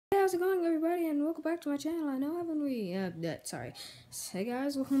how's it going, everybody, and welcome back to my channel. I know, haven't we, sorry. Hey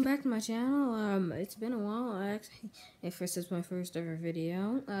guys, welcome back to my channel. It's been a while, actually, since it's my first ever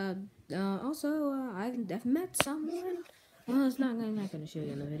video. I've met someone. Well, I'm not gonna show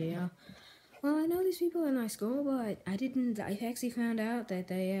you in the video. Well, I know these people in my school, but I actually found out that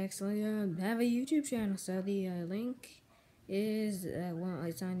they actually, have a YouTube channel, so the, link is,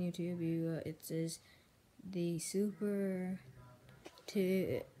 it's on YouTube. It says the Super2twins.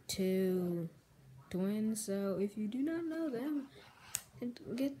 So if you do not know them,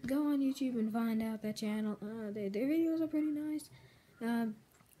 go on YouTube and find out that channel. Their videos are pretty nice.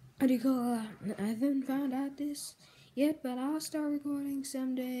 What do you call? I haven't found out this yet, but I'll start recording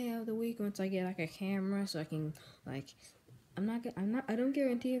someday of the week once I get like a camera, so I can like. I don't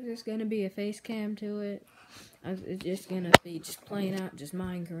guarantee if there's gonna be a face cam to it. It's just gonna be just plain out, just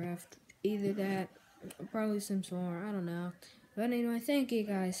Minecraft. Either that, probably some more. I don't know. But anyway, thank you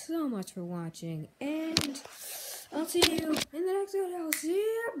guys so much for watching, and I'll see you in the next video. See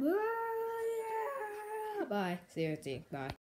ya. Bye. Bye. See you. Bye.